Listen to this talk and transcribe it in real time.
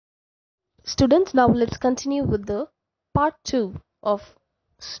Students, now let's continue with the part 2 of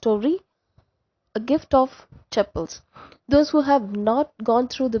story A Gift of Chappals. Those who have not gone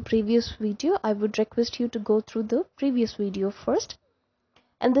through the previous video, I would request you to go through the previous video first.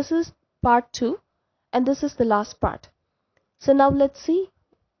 And this is part 2 and this is the last part. So now let's see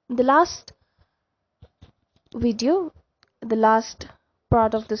the last video, the last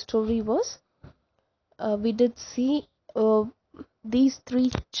part of the story was we did see these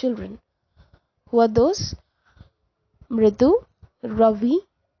three children. Who are those? Mridu, Ravi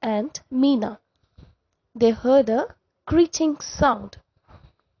and Meena. They heard a creaking sound.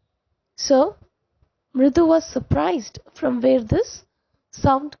 So Mridu was surprised from where this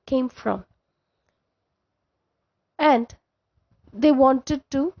sound came from. And she wanted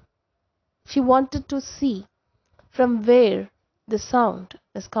to see from where the sound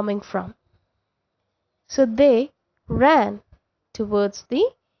is coming from. So they ran towards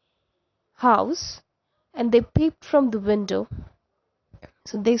the house and they peeped from the window.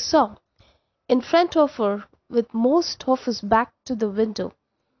 So they saw in front of her, with most of his back to the window,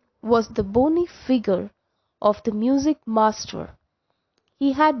 was the bony figure of the music master.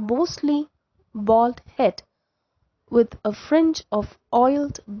 He had mostly bald head with a fringe of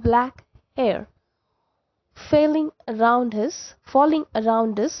oiled black hair falling around his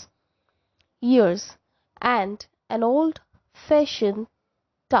ears and an old-fashioned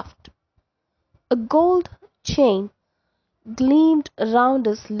tuft. A gold chain gleamed around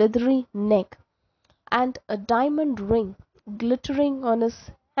his leathery neck, and a diamond ring glittering on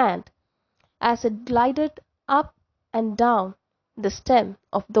his hand as it glided up and down the stem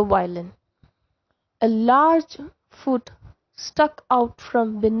of the violin. A large foot stuck out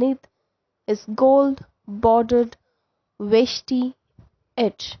from beneath his gold-bordered veshti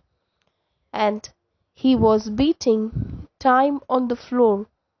edge, and he was beating time on the floor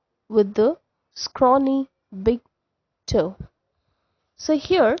with the scrawny big toe. So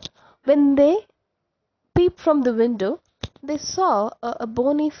here, when they peeped from the window, they saw a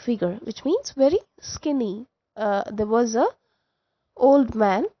bony figure, which means very skinny. There was a old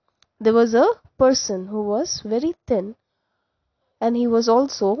man, there was a person who was very thin, and he was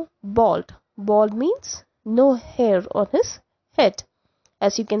also bald. Bald means no hair on his head,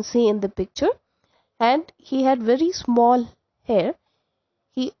 as you can see in the picture, and he had very small hair.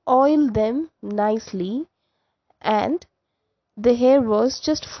 He oiled them nicely, and the hair was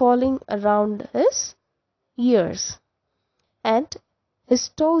just falling around his ears, and his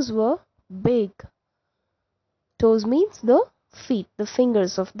toes were big. Toes means the feet, the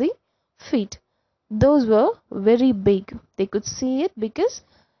fingers of the feet. Those were very big. They could see it because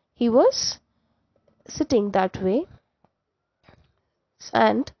he was sitting that way,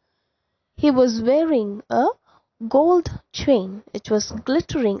 and he was wearing a gold chain which was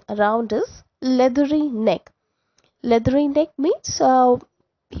glittering around his leathery neck. Leathery neck means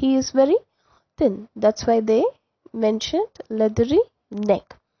he is very thin. That's why they mentioned leathery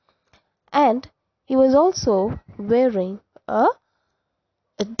neck. And he was also wearing a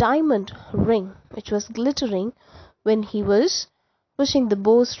diamond ring which was glittering when he was pushing the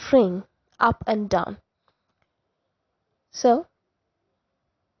bowstring up and down. So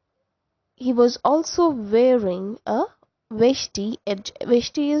he was also wearing a veshti.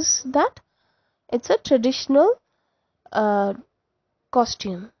 Veshti is that? It's a traditional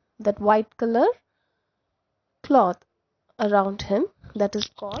costume, that white color cloth around him, that is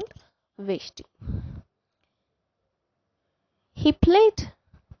called veshti. He played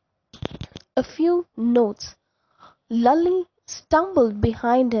a few notes. Lully stumbled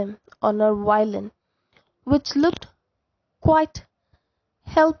behind him on her violin, which looked quite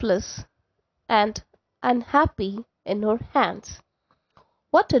helpless and unhappy in her hands.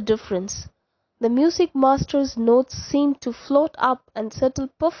 What a difference! The music master's notes seemed to float up and settle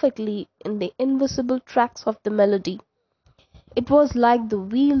perfectly in the invisible tracks of the melody. It was like the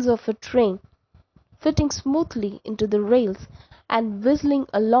wheels of a train, fitting smoothly into the rails and whistling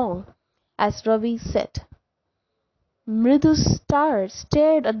along, as Ravi said. Mridu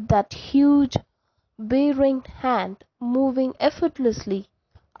stared at that huge, bare-ringed hand moving effortlessly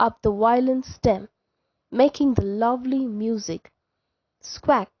up the violin stem, making the lovely music.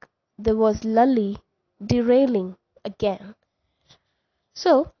 Squack! There was Lully derailing again.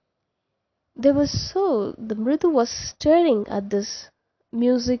 So the Mridu was staring at this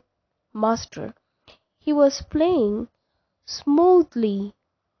music master. He was playing smoothly,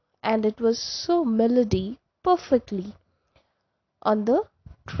 and it was so melody perfectly on the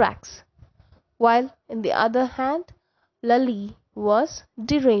tracks, while in the other hand Lully was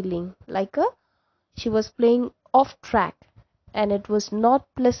derailing, she was playing off track, and it was not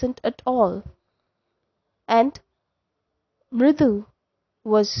pleasant at all. And Mridu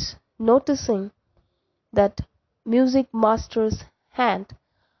was noticing that music master's hand,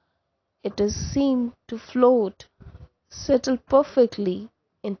 it is seemed to float, settle perfectly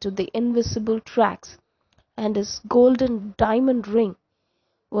into the invisible tracks, and his golden diamond ring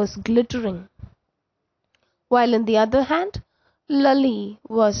was glittering, while in the other hand Lally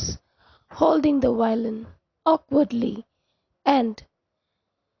was holding the violin awkwardly and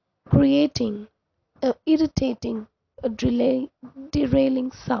creating a irritating,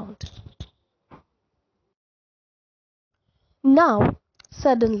 derailing sound. Now,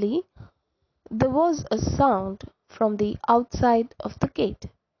 suddenly, there was a sound from the outside of the gate.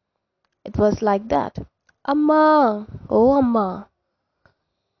 It was like that. Amma! Oh, Amma!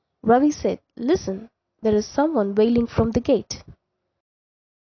 Ravi said, listen, there is someone wailing from the gate.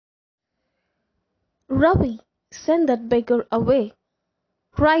 Ravi, send that beggar away,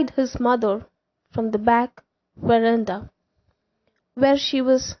 cried his mother from the back veranda, where she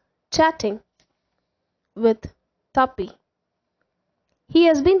was chatting with Tapi. He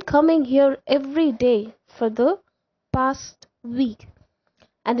has been coming here every day for the past week,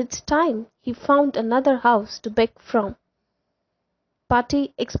 and it's time he found another house to beg from,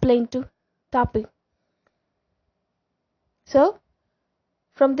 Patti explained to Tapi. So,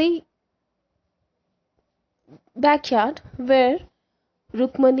 from the backyard where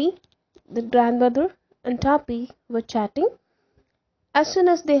Rukmani, the grandmother, and Tapi were chatting, as soon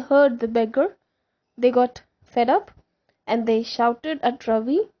as they heard the beggar, they got fed up and they shouted at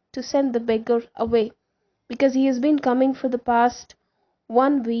Ravi to send the beggar away because he has been coming for the past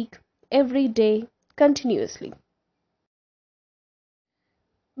 1 week every day continuously.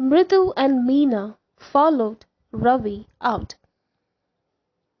 Mridu and Meena followed Ravi out.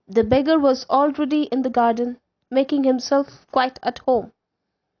 The beggar was already in the garden, making himself quite at home.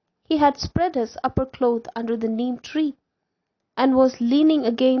 He had spread his upper cloth under the neem tree and was leaning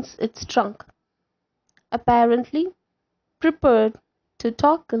against its trunk, apparently prepared to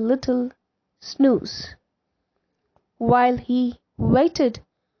talk a little snooze, while he waited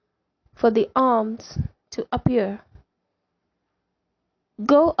for the alms to appear.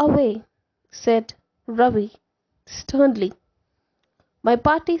 Go away, said Ravi sternly. My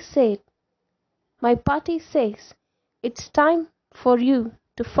party said, my party says it's time for you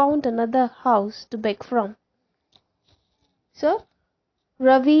to find another house to beg from. So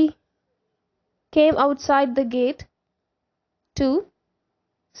Ravi came outside the gate to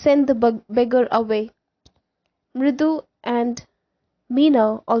send the beggar away. Mridu and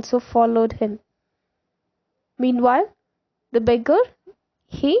Meena also followed him. Meanwhile, the beggar,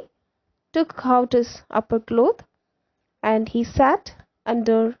 he took out his upper cloth and he sat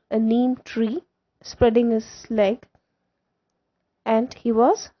under a neem tree, spreading his leg, and he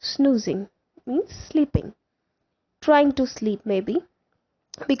was snoozing, means sleeping, trying to sleep maybe,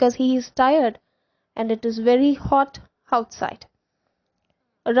 because he is tired and it is very hot outside.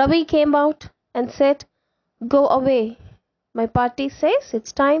 Ravi came out and said, go away. My party says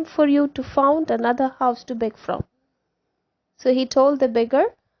it's time for you to find another house to beg from. So he told the beggar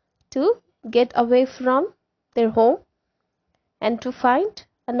to get away from their home and to find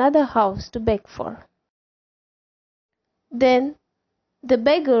another house to beg for. Then the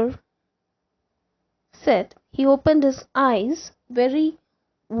beggar said he opened his eyes very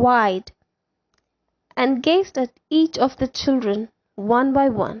wide and gazed at each of the children one by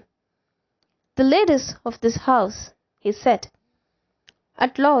one. The ladies of this house, he said,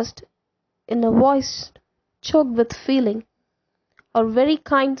 at last, in a voice choked with feeling, are very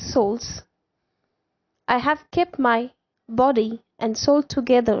kind souls. I have kept my body and soul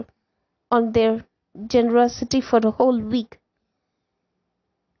together on their generosity for a whole week.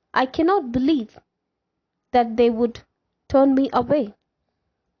 I cannot believe that they would turn me away.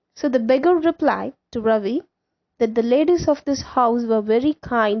 So the beggar replied to Ravi that the ladies of this house were very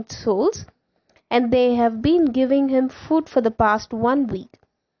kind souls and they have been giving him food for the past 1 week.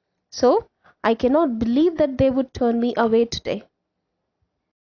 So I cannot believe that they would turn me away today.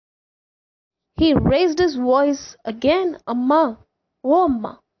 He raised his voice again, Amma, oh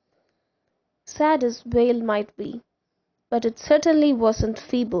Amma. Sad as wail might be, but it certainly wasn't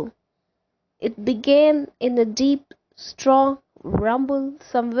feeble. It began in a deep, strong rumble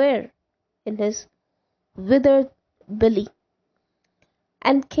somewhere in his withered belly,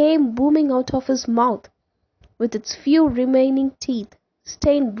 and came booming out of his mouth, with its few remaining teeth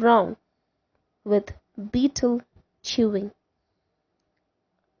stained brown with beetle chewing.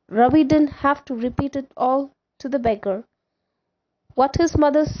 Ravi didn't have to repeat it all to the beggar. What his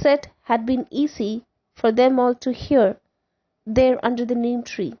mother said had been easy for them all to hear, there under the neem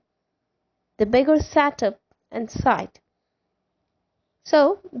tree. The beggar sat up and sighed.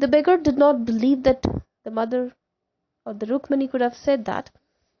 So the beggar did not believe that the mother or the Rukmani could have said that,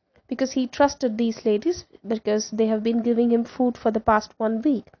 because he trusted these ladies because they have been giving him food for the past 1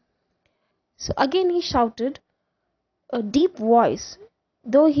 week. So again he shouted a deep voice,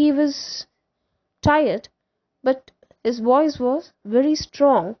 though he was tired, but his voice was very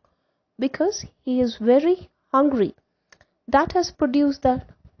strong because he is very hungry. That has produced that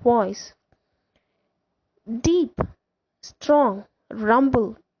voice. Deep, strong,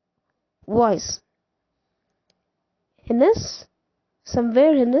 rumble voice. In his,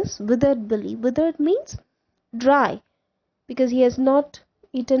 somewhere in his withered belly. Withered means dry, because he has not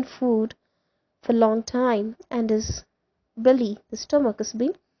eaten food for a long time and his belly, the stomach, has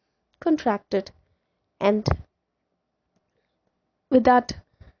been contracted, and with that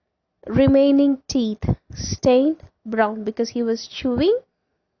remaining teeth stained brown because he was chewing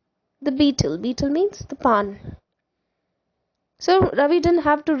the beetle. Beetle means the pan. So Ravi didn't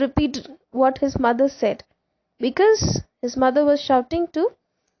have to repeat what his mother said because his mother was shouting to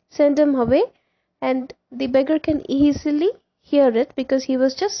send him away, and the beggar can easily hear it because he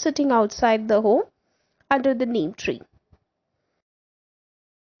was just sitting outside the home under the neem tree.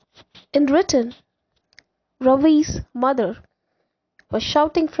 In return, Ravi's mother was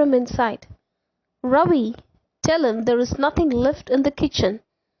shouting from inside, Ravi, tell him there is nothing left in the kitchen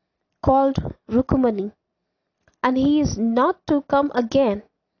called Rukumani, and he is not to come again.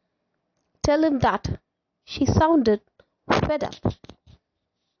 Tell him that. She sounded fed up.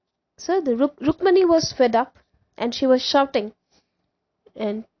 So the Rukmani was fed up and she was shouting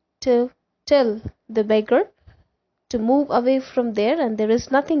and to tell the beggar to move away from there, and there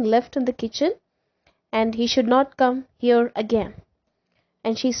is nothing left in the kitchen and he should not come here again.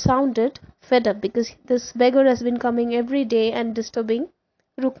 And she sounded fed up because this beggar has been coming every day and disturbing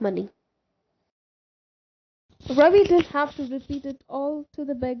Rukmani. Ravi didn't have to repeat it all to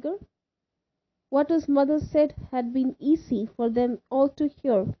the beggar. What his mother said had been easy for them all to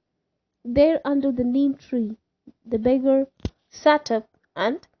hear. There under the neem tree, the beggar sat up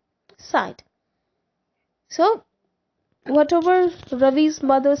and sighed. So, whatever Ravi's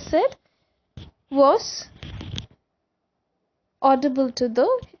mother said was audible to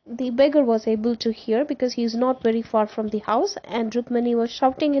the beggar was able to hear because he is not very far from the house and Rukmani was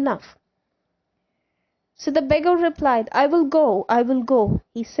shouting enough. So the beggar replied, I will go,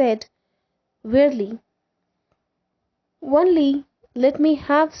 he said wearily. Only let me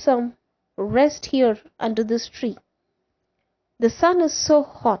have some rest here under this tree. The sun is so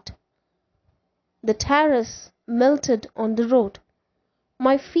hot. The tar is melted on the road.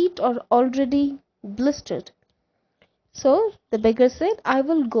 My feet are already blistered. So the beggar said, I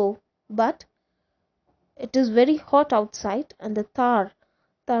will go, but it is very hot outside and the tar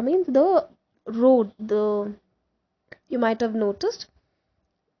means the road, you might have noticed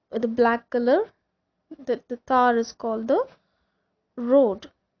the black color, that the tar is called the road,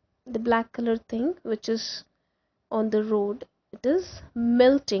 the black color thing which is on the road, it is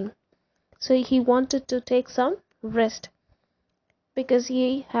melting. So he wanted to take some rest because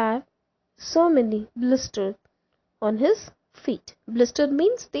he had so many blisters on his feet. Blistered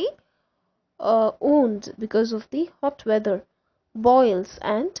means the wounds because of the hot weather, boils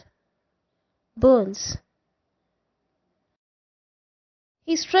and burns.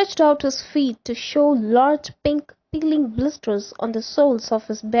 He stretched out his feet to show large pink peeling blisters on the soles of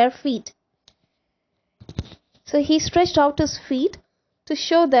his bare feet. So he stretched out his feet to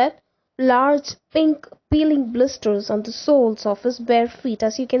show that large pink peeling blisters on the soles of his bare feet.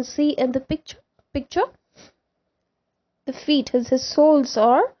 As you can see in the picture, the feet, his soles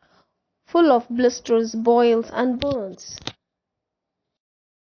are full of blisters, boils and burns.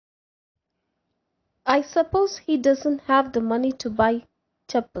 I suppose he doesn't have the money to buy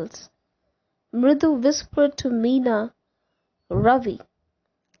chappals, Mridu whispered to Meena. Ravi,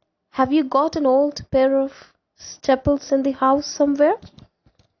 have you got an old pair of chappals in the house somewhere?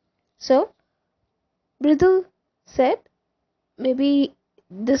 So Mridu said, maybe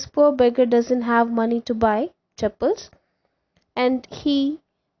this poor beggar doesn't have money to buy chappals, and she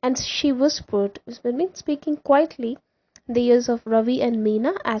whispered, speaking quietly in the ears of Ravi and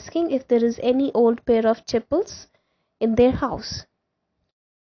Meena, asking if there is any old pair of chappals in their house.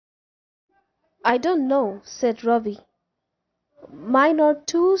 I don't know, said Ravi. Mine are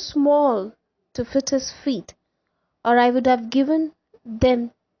too small to fit his feet, or I would have given them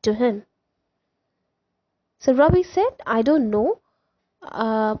to him. So Ravi said, I don't know,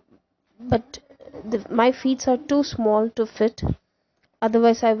 but my feet are too small to fit,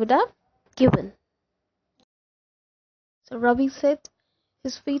 otherwise I would have given. So Ravi said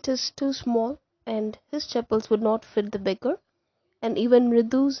his feet is too small and his chappals would not fit the beggar, and even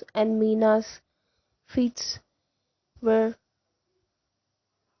Mridu's and Meena's feet were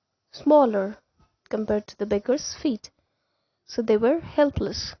smaller compared to the beggar's feet, so they were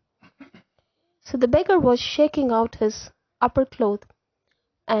helpless. So the beggar was shaking out his upper cloth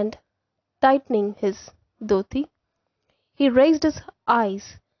and tightening his dhoti. He raised his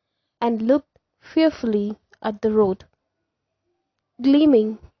eyes and looked fearfully at the road,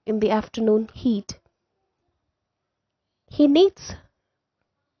 gleaming in the afternoon heat. He needs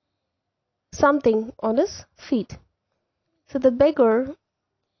something on his feet. So the beggar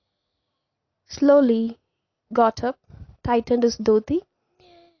slowly got up, tightened his dhoti,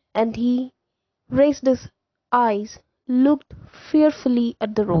 and he raised his eyes, looked fearfully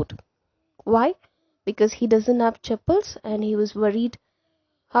at the road. Why? Because he doesn't have chappals and he was worried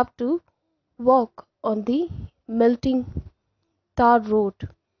how to walk on the melting tar road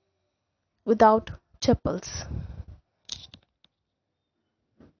without chappals.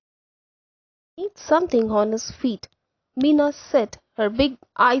 He needs something on his feet, Meena said, her big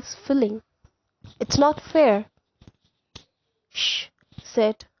eyes filling. It's not fair. Shh,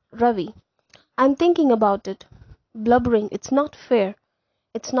 said Ravi. I'm thinking about it. Blubbering, it's not fair.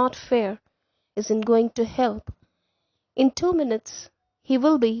 It's not fair isn't going to help. In 2 minutes he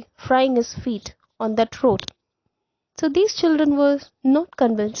will be frying his feet on that road. So these children were not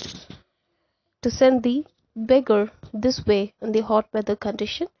convinced to send the beggar this way in the hot weather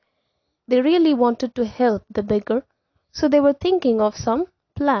condition. They really wanted to help the beggar, so they were thinking of some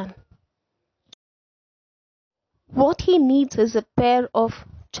plan. What he needs is a pair of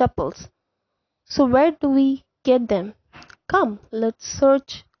chappals. So where do we get them? Come, let's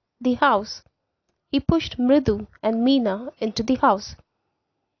search the house. He pushed Mridu and Meena into the house.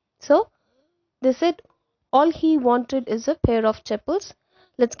 So they said all he wanted is a pair of chappals.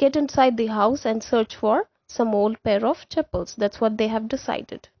 Let's get inside the house and search for some old pair of chappals. That's what they have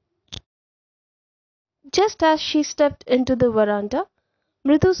decided. Just as she stepped into the veranda,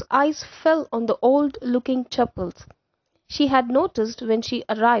 Mridu's eyes fell on the old looking chappals she had noticed when she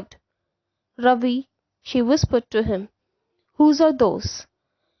arrived. Ravi, she whispered to him, whose are those?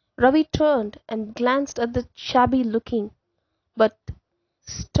 Ravi turned and glanced at the shabby looking but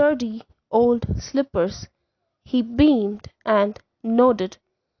sturdy old slippers. He beamed and nodded.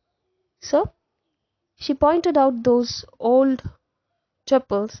 So she pointed out those old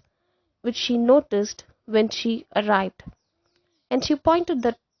chappals which she noticed when she arrived. And she pointed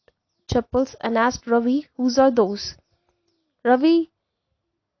the chappals and asked Ravi, whose are those? Ravi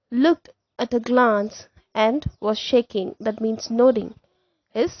looked at a glance and was shaking, that means nodding,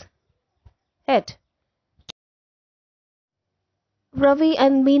 his head. Ravi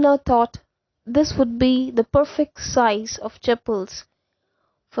and Meena thought this would be the perfect size of chappals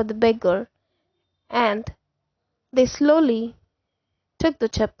for the beggar, and they slowly took the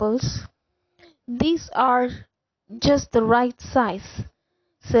chappals. These are just the right size,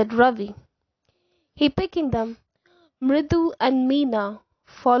 said Ravi. He picking them. Mridu and Meena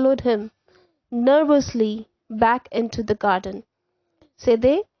followed him nervously back into the garden. Say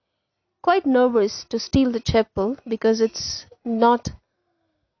they quite nervous to steal the chapel because it's not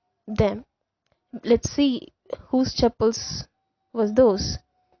them. Let's see whose chapels was those.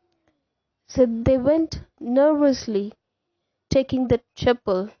 So they went nervously taking the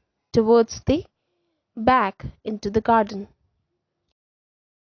chapel towards the back into the garden.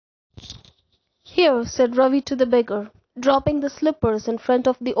 Here, said Ravi to the beggar, dropping the slippers in front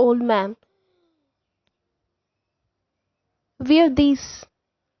of the old man. Wear these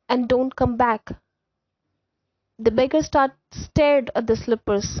and don't come back. The beggar stared at the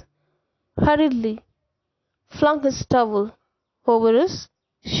slippers, hurriedly flung his towel over his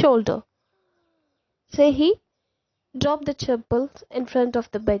shoulder. So he dropped the chappals in front of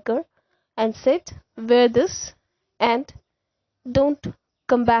the beggar and said, wear this and don't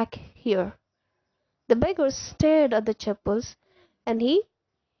come back here. The beggar stared at the chappals and he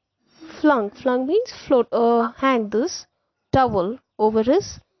flung means hang this towel over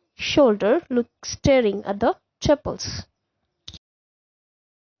his shoulder, staring at the chappals.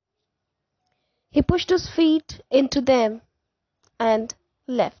 He pushed his feet into them and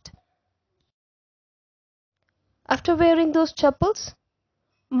left. After wearing those chappals,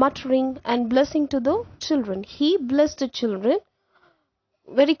 muttering and blessing to the children, he blessed the children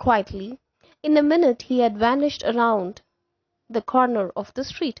very quietly. In a minute he had vanished around the corner of the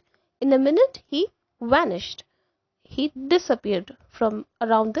street. In a minute he vanished. He disappeared from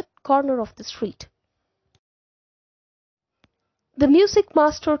around the corner of the street. The music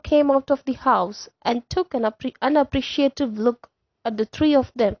master came out of the house and took an unappreciative look at the three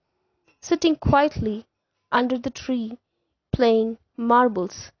of them, sitting quietly under the tree, playing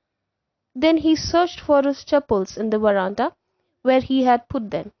marbles. Then he searched for his chappals in the veranda, where he had put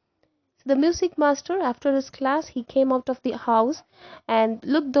them. So the music master, after his class, he came out of the house and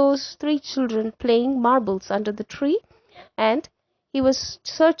looked those three children playing marbles under the tree, and he was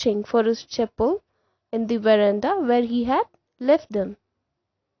searching for his chapel in the veranda where he had left them.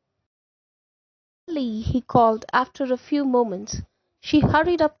 "Lee," he called after a few moments. She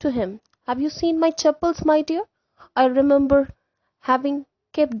hurried up to him. "Have you seen my chapels, my dear? I remember having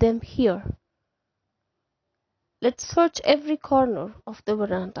kept them here. Let's search every corner of the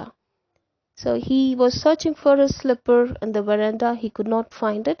veranda." So he was searching for his slipper in the veranda. He could not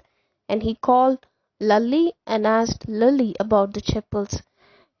find it, and he called Lily and asked Lily about the chapels,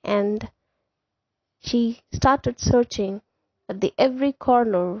 and she started searching at the every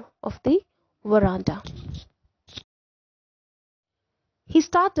corner of the veranda. He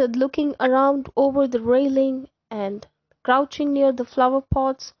started looking around over the railing and crouching near the flower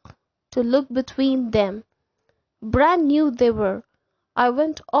pots to look between them. Brand new they were. I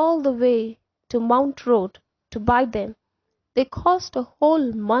went all the way to Mount Road to buy them. They cost a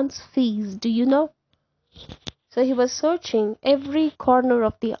whole month's fees, do you know? So he was searching every corner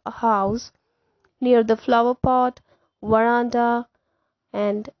of the house, near the flower pot, veranda,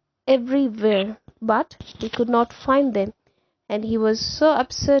 and everywhere, but he could not find them. And he was so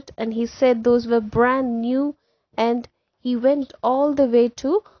upset, and he said those were brand new, and he went all the way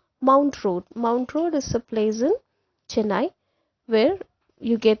to Mount Road. Mount Road is a place in Chennai where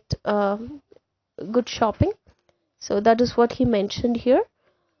you get good shopping. So that is what he mentioned here.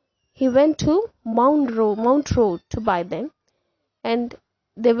 He went to Mount Road to buy them, and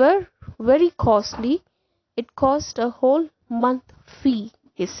they were very costly. It cost a whole month fee,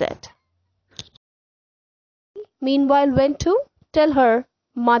 he said. Meanwhile went to tell her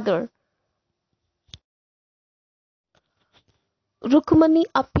mother. Rukmani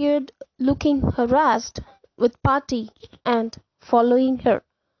appeared looking harassed with Pati and following her.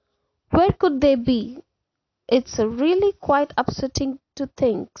 Where could they be? It's really quite upsetting to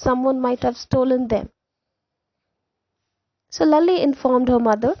think someone might have stolen them. So Lali informed her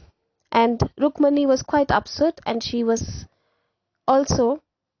mother, and Rukmani was quite upset, and she was also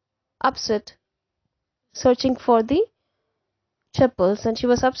upset searching for the chapels, and she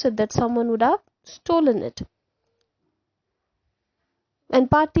was upset that someone would have stolen it. And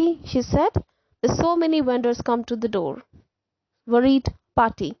Pati, she said, there's so many vendors come to the door. Worried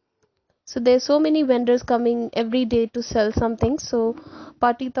Pati. So there's so many vendors coming every day to sell something, so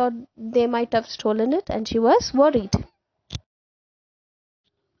Pati thought they might have stolen it, and she was worried.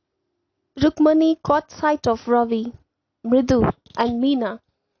 Rukmani caught sight of Ravi, Mridu, and Meena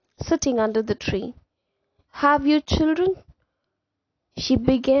sitting under the tree. "Have you children?" she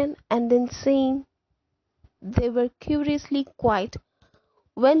began, and then seeing they were curiously quiet,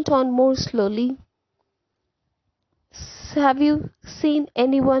 went on more slowly. "Have you seen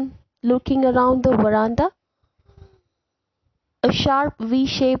anyone looking around the veranda?" A sharp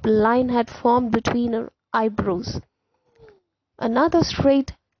V-shaped line had formed between her eyebrows. Another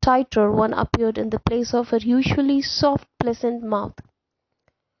straight, tighter one appeared in the place of her usually soft, pleasant mouth.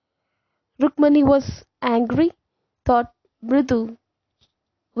 Rukmani was angry, thought Mridu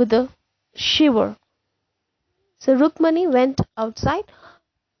with a shiver. So Rukmani went outside,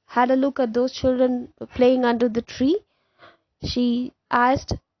 had a look at those children playing under the tree. She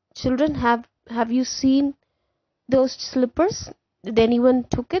asked, "Children, have you seen those slippers? Did anyone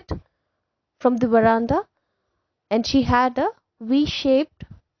took it from the veranda?" And she had a V-shaped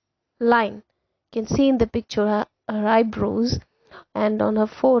line. You can see in the picture her eyebrows, and on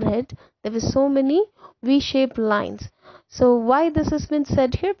her forehead there were so many V-shaped lines. So why this has been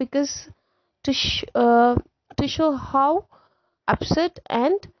said here? Because to show how upset,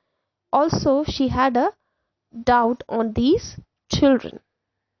 and also she had a doubt on these children.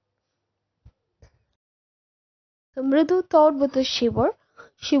 So Mridu thought with a shiver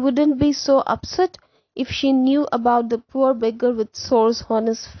she wouldn't be so upset if she knew about the poor beggar with sores on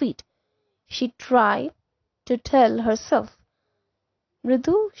his feet. She tried to tell herself.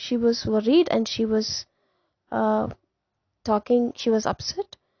 Mridu, she was worried, and she was uh, she was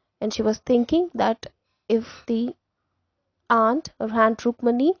upset, and she was thinking that if the aunt, her aunt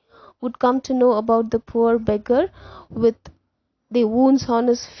Rukmani, would come to know about the poor beggar with the wounds on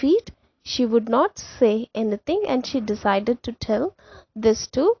his feet, she would not say anything, and she decided to tell this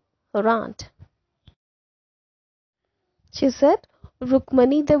to her aunt. She said,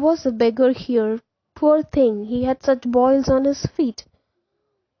 "Rukmani, there was a beggar here Poor thing, he had such boils on his feet.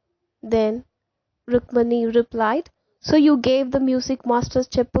 Then Rukmani replied, so you gave the music master's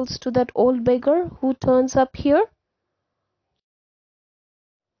chappals to that old beggar who turns up here?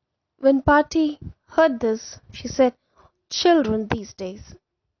 When Pati heard this, she said, children these days,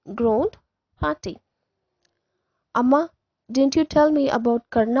 groaned Pati. Amma, didn't you tell me about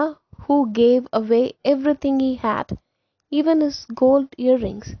Karna who gave away everything he had, even his gold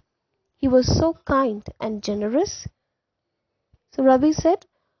earrings? He was so kind and generous. So Ravi said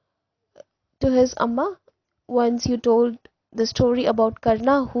to his Amma, once you told the story about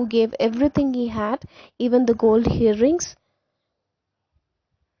Karna who gave everything he had, even the gold earrings.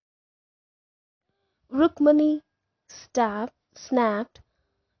 Rukmani snapped,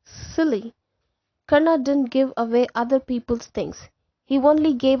 silly. Karna didn't give away other people's things. He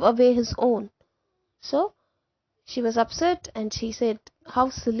only gave away his own. So she was upset and she said, how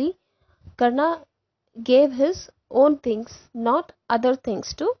silly. Karna gave his own things, not other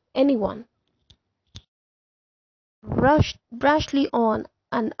things to anyone. Rushed brashly on,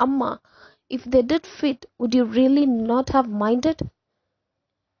 and Amma, if they did fit, would you really not have minded?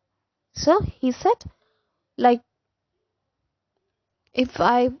 So he said, like, if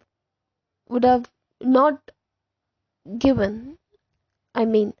I would have not given, I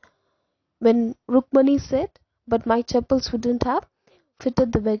mean, when Rukmani said, but my chappals wouldn't have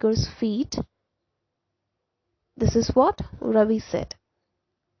fitted the beggar's feet, this is what Ravi said.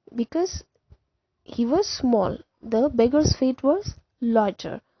 Because he was small, the beggar's feet was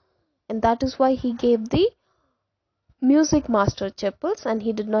larger, and that is why he gave the music master chappals and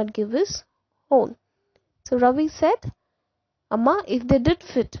he did not give his own. So Ravi said, Amma, if they did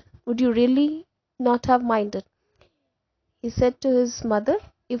fit, would you really not have minded? He said to his mother,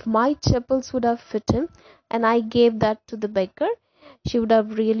 if my chappals would have fit him and I gave that to the beggar, she would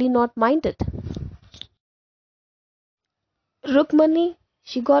have really not minded. Rukmani,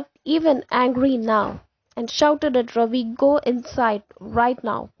 she got even angry now and shouted at Ravi, go inside right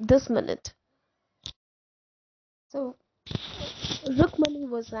now, this minute. So Rukmani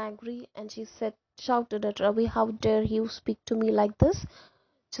was angry and she shouted at Ravi, how dare you speak to me like this?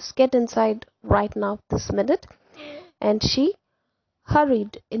 Just get inside right now, this minute. And she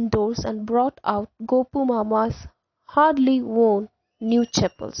hurried indoors and brought out Gopu Mama's hardly worn new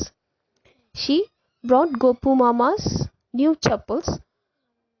chappals. She brought Gopu Mama's new chappals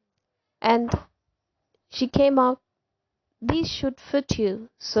and she came out. These should fit you,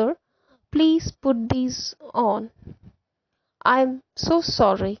 sir. Please put these on. I'm so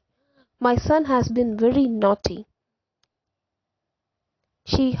sorry. My son has been very naughty.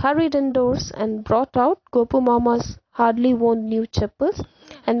 She hurried indoors and brought out Gopu Mama's hardly worn new chappals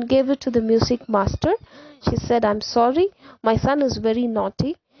and gave it to the music master. She said, I'm sorry, my son is very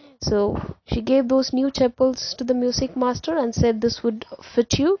naughty. So she gave those new chappals to the music master and said this would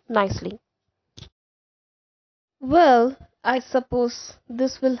fit you nicely. Well, I suppose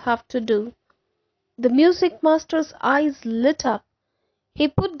this will have to do. The music master's eyes lit up. He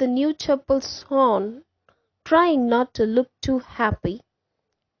put the new chappals on, trying not to look too happy.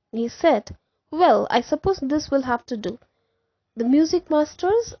 He said, well, I suppose this will have to do. The music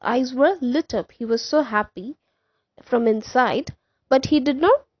master's eyes were lit up. He was so happy from inside, but he did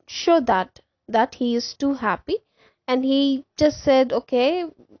not show that he is too happy, and he just said, okay,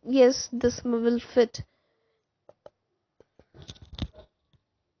 yes, this will fit.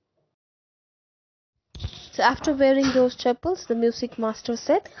 So after wearing those chappals, the music master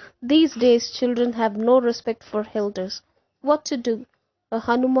said, these days children have no respect for elders. What to do? A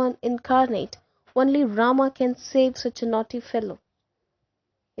Hanuman incarnate. Only Rama can save such a naughty fellow.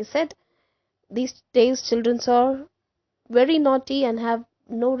 He said, these days children are very naughty and have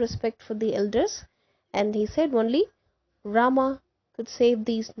no respect for the elders. And he said only Rama could save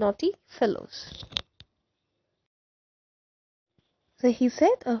these naughty fellows. So he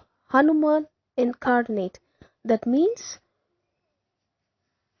said a Hanuman incarnate. That means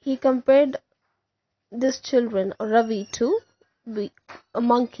he compared this children, Ravi, to a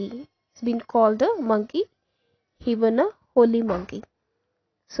monkey. He's been called a monkey, even a holy monkey.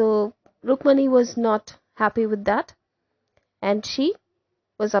 So Rukmani was not happy with that and she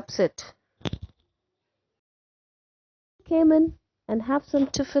was upset. Came in and have some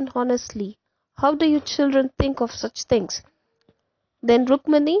tiffin honestly. How do you children think of such things? Then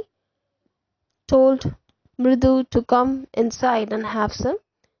Rukmani told Mridu to come inside and have some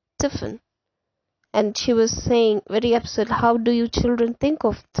tiffin. And she was saying very upset, how do you children think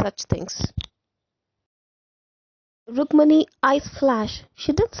of such things? Rukmani eyes flashed.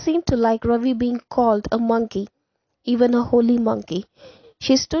 She didn't seem to like Ravi being called a monkey, even a holy monkey.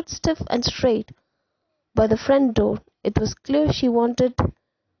 She stood stiff and straight. by the front door. It was clear she wanted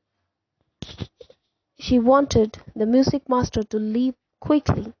the music master to leave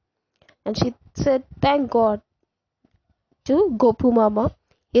quickly, and she said, "Thank God," to Gopu Mama,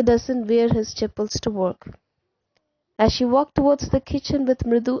 "he doesn't wear his chappals to work." As she walked towards the kitchen with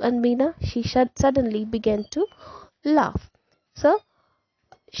Mridu and Meena, she suddenly began to laugh. So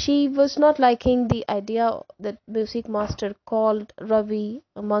she was not liking the idea that music master called Ravi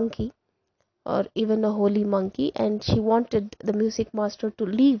a monkey or even a holy monkey, and she wanted the music master to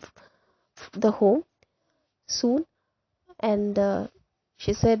leave the home soon. And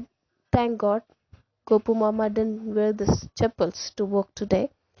she said, "Thank God, Gopu Mama didn't wear the chappals to work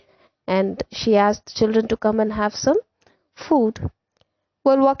today." And she asked the children to come and have some food.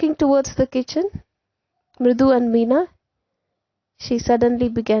 While walking towards the kitchen, Mridu and Meena, she suddenly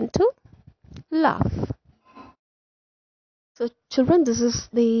began to laugh. So, children, this is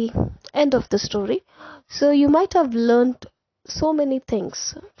the end of the story. So, you might have learned so many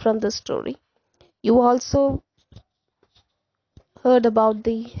things from the story. You also heard about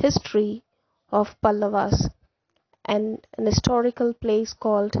the history of Pallavas and an historical place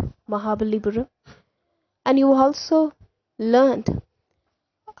called Mahabalipuram. And you also learned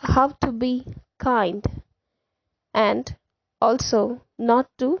how to be kind and also not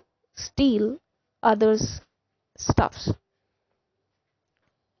to steal others' stuffs.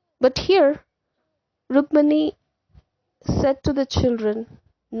 But here, Rukmani said to the children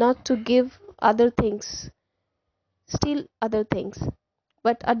not to give other things, steal other things.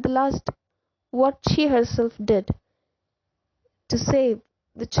 But at the last, what she herself did to save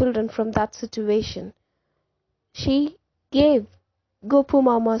the children from that situation, she gave Gopu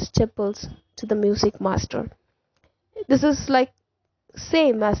Mama's chappals to the music master. This is like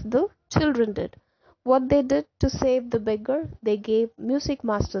same as the children did. What they did to save the beggar, they gave music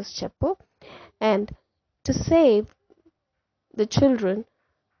master's chappal, and to save the children,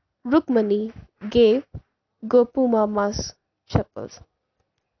 Rukmani gave Gopu Mama's chappals.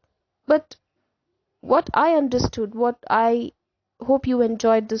 But what I understood, what I hope you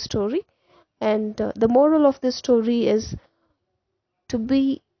enjoyed the story, and the moral of the story is to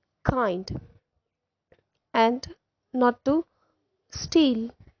be kind and not to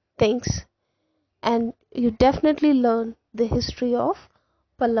steal things, and you definitely learn the history of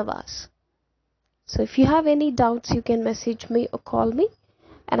Pallavas. So if you have any doubts, you can message me or call me.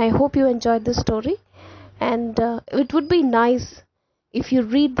 And I hope you enjoyed the story. And it would be nice if you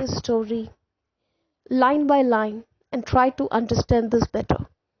read this story line by line and try to understand this better.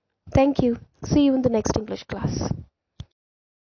 Thank you. See you in the next English class.